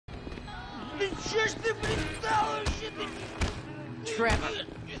Trevor,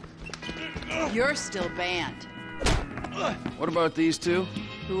 you're still banned. What about these two?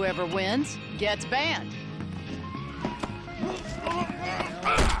 Whoever wins gets banned.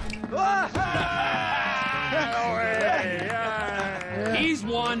 He's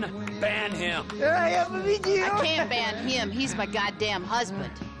one. Ban him. I can't ban him. He's my goddamn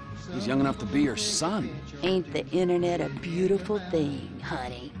husband. He's young enough to be your son. Ain't the internet a beautiful thing,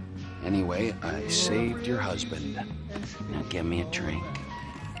 honey? Anyway, I saved your husband. Now give me a drink.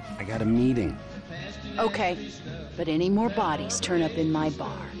 I got a meeting. Okay, but any more bodies turn up in my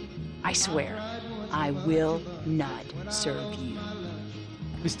bar, I swear, I will not serve you.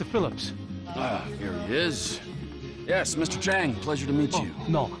 Mr. Phillips. Here he is. Yes, Mr. Chang, pleasure to meet you.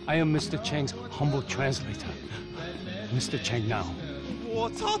 No, I am Mr. Chang's humble translator. Mr. Chang now. 我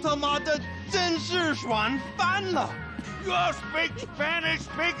操他妈的，真是爽翻了 ！You all speak Spanish,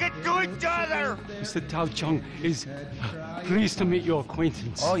 speak it to each other. Mr. Tao Chung is pleased to meet your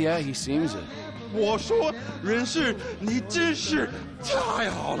acquaintance. Oh yeah, he seems it. 我说，人事，你真是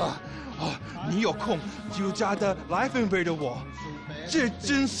太好了啊！你有空就加的来分配的我，这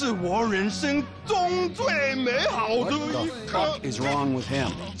真是我人生中最美好的 What 一 the 刻。 fuck is wrong with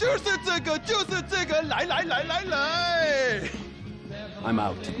him? 就是这个，就是这个，来来来来来。 I'm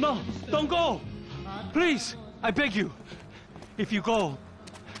out. No, don't go! Please, I beg you. If you go,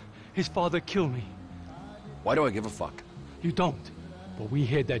 his father killed me. Why do I give a fuck? You don't. But we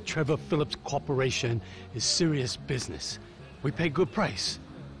hear that Trevor Phillips Corporation is serious business. We pay good price.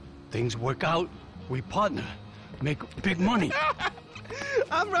 Things work out, we partner, make big money.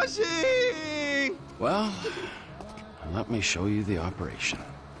 I'm rushing. Well, let me show you the operation.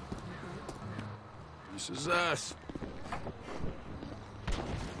 This is us.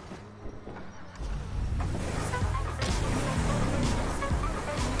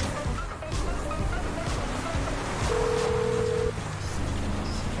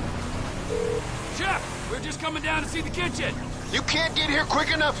 Chef, we're just coming down to see the kitchen. You can't get here quick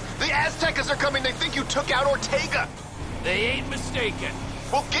enough. The Aztecas are coming. They think you took out Ortega. They ain't mistaken.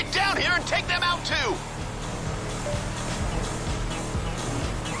 Well, get down here and take them out too.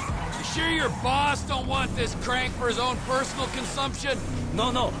 You sure your boss don't want this crank for his own personal consumption?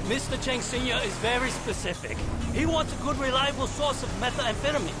 No, Mr. Chang Sr. is very specific. He wants a good, reliable source of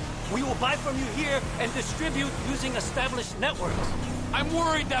methamphetamine. We will buy from you here and distribute using established networks. I'm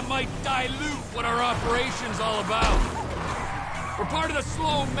worried that might dilute what our operation's all about. We're part of the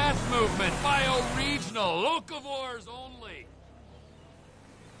slow meth movement, bio-regional, locavores only.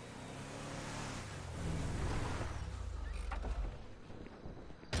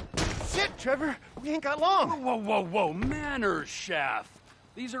 Shit, Trevor, we ain't got long. Whoa, manners, chef.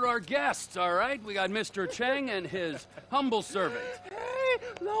 These are our guests, all right? We got Mr. Chang and his humble servant. Hey,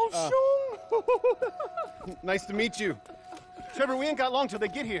 Lao Shung. Nice to meet you. Trevor, we ain't got long till they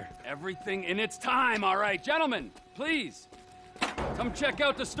get here. Everything in its time, all right. Gentlemen, please, come check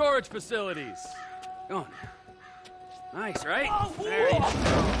out the storage facilities. Go on. Nice, right? There you go.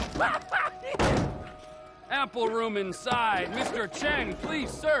 Ample room inside. Mr. Chang, please,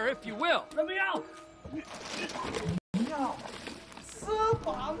 sir, if you will. Let me out!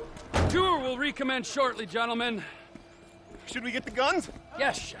 Tour will recommence shortly, gentlemen. Should we get the guns?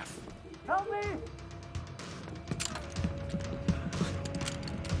 Yes, chef. Help me!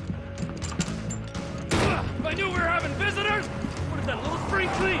 If I knew we were having visitors, would have done a little spring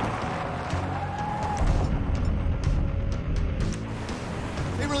clean.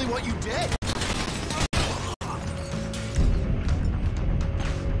 They really want you dead.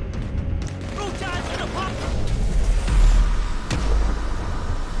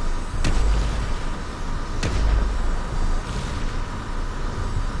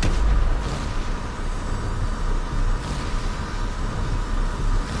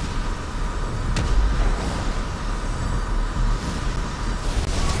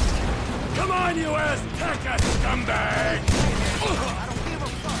 Come on, you Azteca scumbag!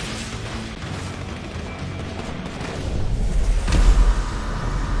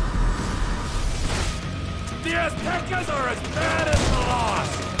 The Aztecas are as bad as the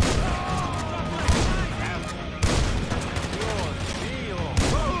Lost!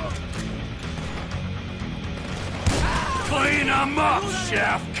 Clean them up,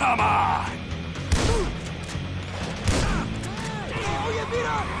 chef! Come on!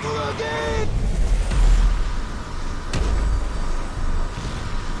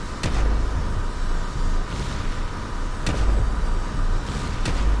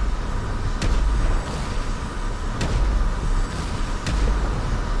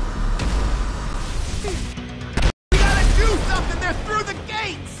 We gotta do something. They're through the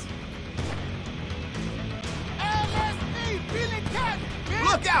gates.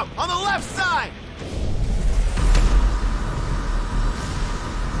 Look out! On the left side!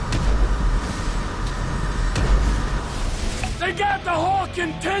 They got the whole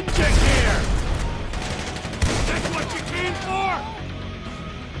contingent here! That's what you came for?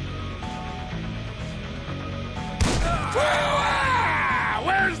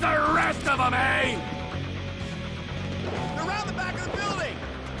 Where's the rest of them, eh? They're around the back of the building!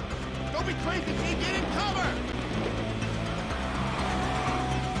 Don't be crazy, T. Get in cover!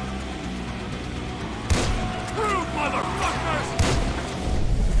 Rude motherfuckers!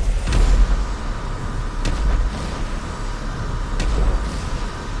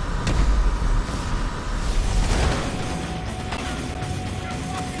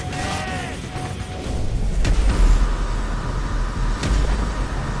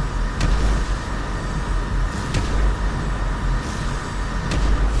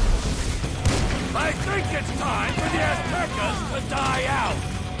 I think it's time for the Aztecas to die out!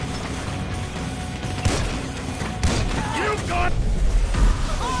 You got...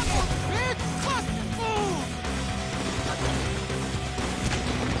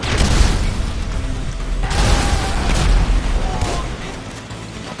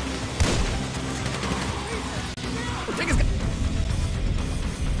 Ortega's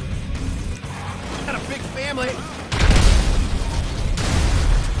got a big family.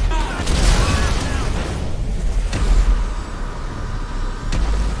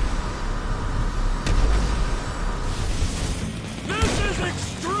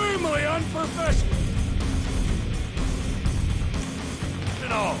 Extremely unprofessional.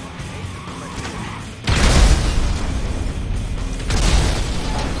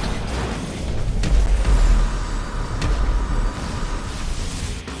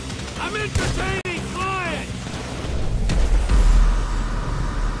 I'm entertaining clients.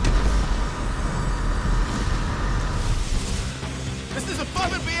 This is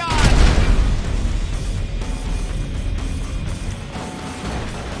above and beyond.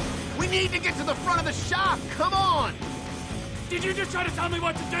 We need to get to the front of the shop! Come on! Did you just try to tell me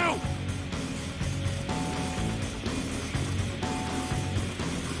what to do?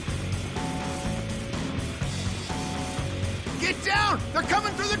 Get down! They're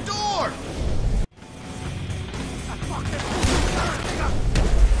coming through the door!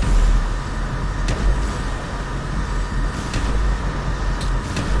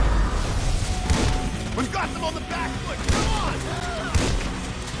 We've got them on the back foot! Come on!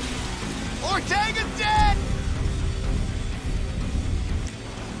 Ortega's dead!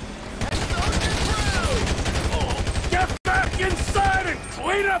 Get back inside and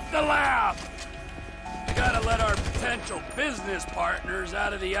clean up the lab! We gotta let our potential business partners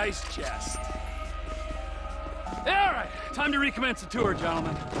out of the ice chest. All right, time to recommence the tour,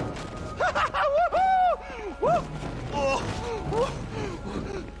 gentlemen.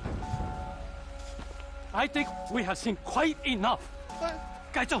 I think we have seen quite enough.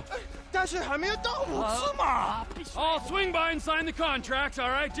 改正。但是还没有到5次嘛。 I'll swing by and sign the contracts, all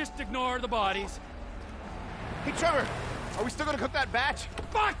right? Just ignore the bodies. Hey, Trevor, are we still gonna cook that batch?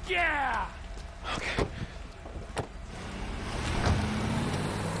 Fuck yeah! Okay.